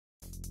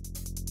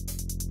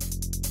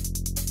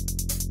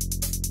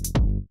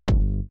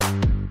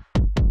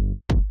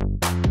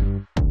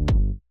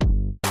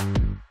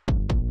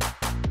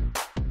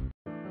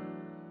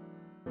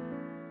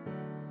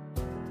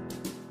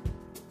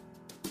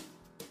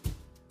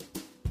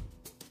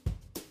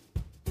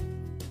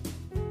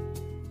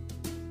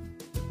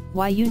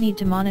Why you need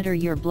to monitor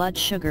your blood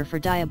sugar for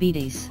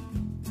diabetes.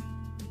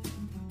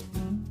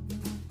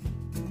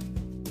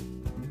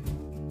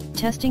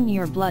 Testing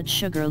your blood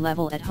sugar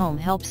level at home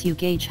helps you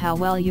gauge how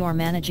well you're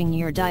managing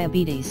your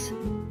diabetes.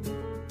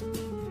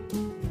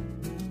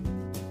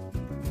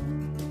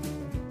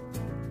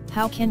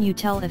 How can you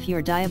tell if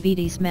your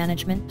diabetes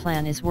management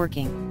plan is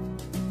working?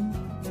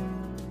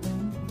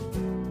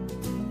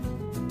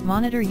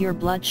 Monitor your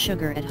blood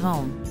sugar at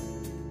home.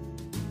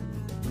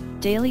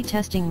 Daily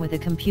testing with a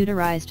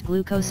computerized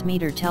glucose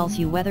meter tells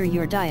you whether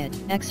your diet,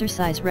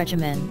 exercise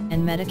regimen,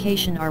 and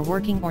medication are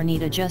working or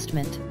need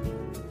adjustment.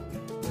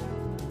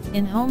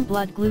 In-home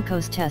blood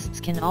glucose tests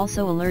can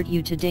also alert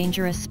you to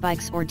dangerous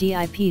spikes or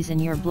dips in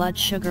your blood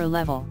sugar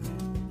level.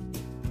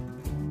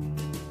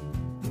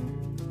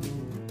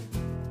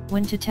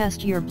 When to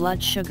test your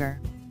blood sugar.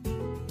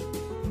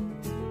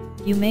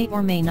 You may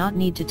or may not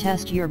need to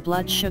test your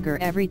blood sugar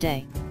every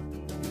day.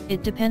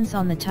 It depends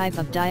on the type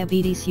of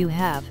diabetes you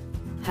have,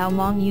 how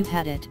long you've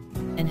had it,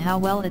 and how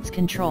well it's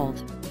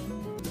controlled.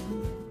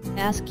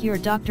 Ask your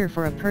doctor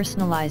for a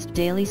personalized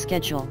daily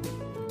schedule.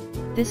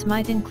 This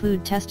might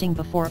include testing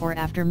before or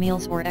after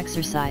meals or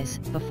exercise,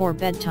 before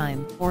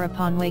bedtime, or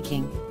upon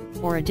waking,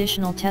 or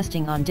additional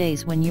testing on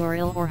days when you're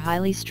ill or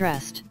highly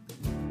stressed.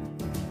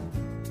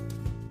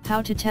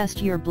 How to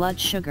test your blood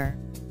sugar.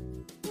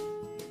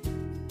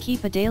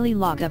 Keep a daily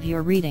log of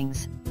your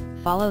readings,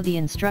 follow the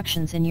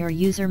instructions in your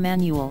user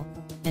manual,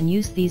 and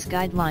use these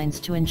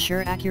guidelines to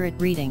ensure accurate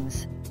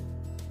readings.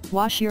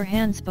 Wash your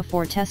hands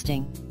before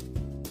testing.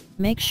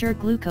 Make sure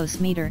glucose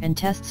meter and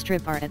test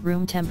strip are at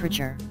room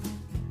temperature.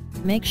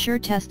 Make sure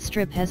test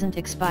strip hasn't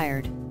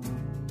expired.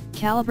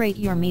 Calibrate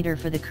your meter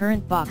for the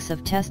current box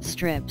of test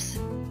strips.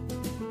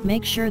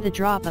 Make sure the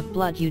drop of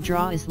blood you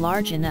draw is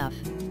large enough.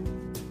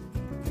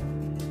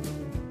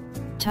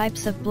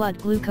 Types of blood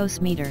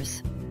glucose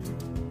meters.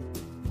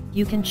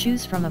 You can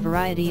choose from a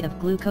variety of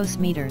glucose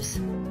meters.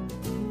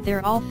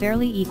 They're all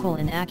fairly equal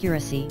in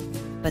accuracy,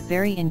 but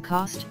vary in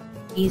cost,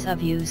 ease of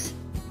use,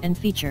 and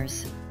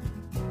features.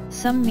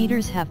 Some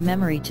meters have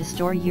memory to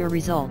store your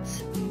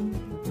results.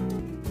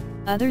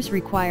 Others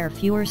require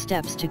fewer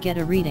steps to get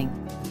a reading.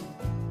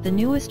 The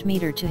newest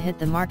meter to hit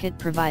the market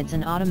provides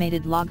an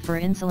automated log for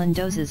insulin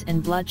doses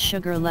and blood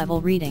sugar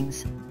level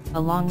readings,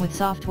 along with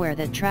software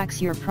that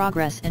tracks your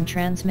progress and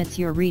transmits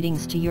your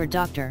readings to your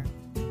doctor.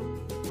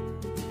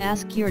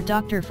 Ask your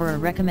doctor for a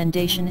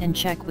recommendation and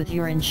check with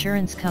your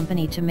insurance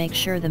company to make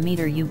sure the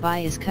meter you buy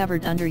is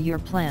covered under your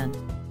plan.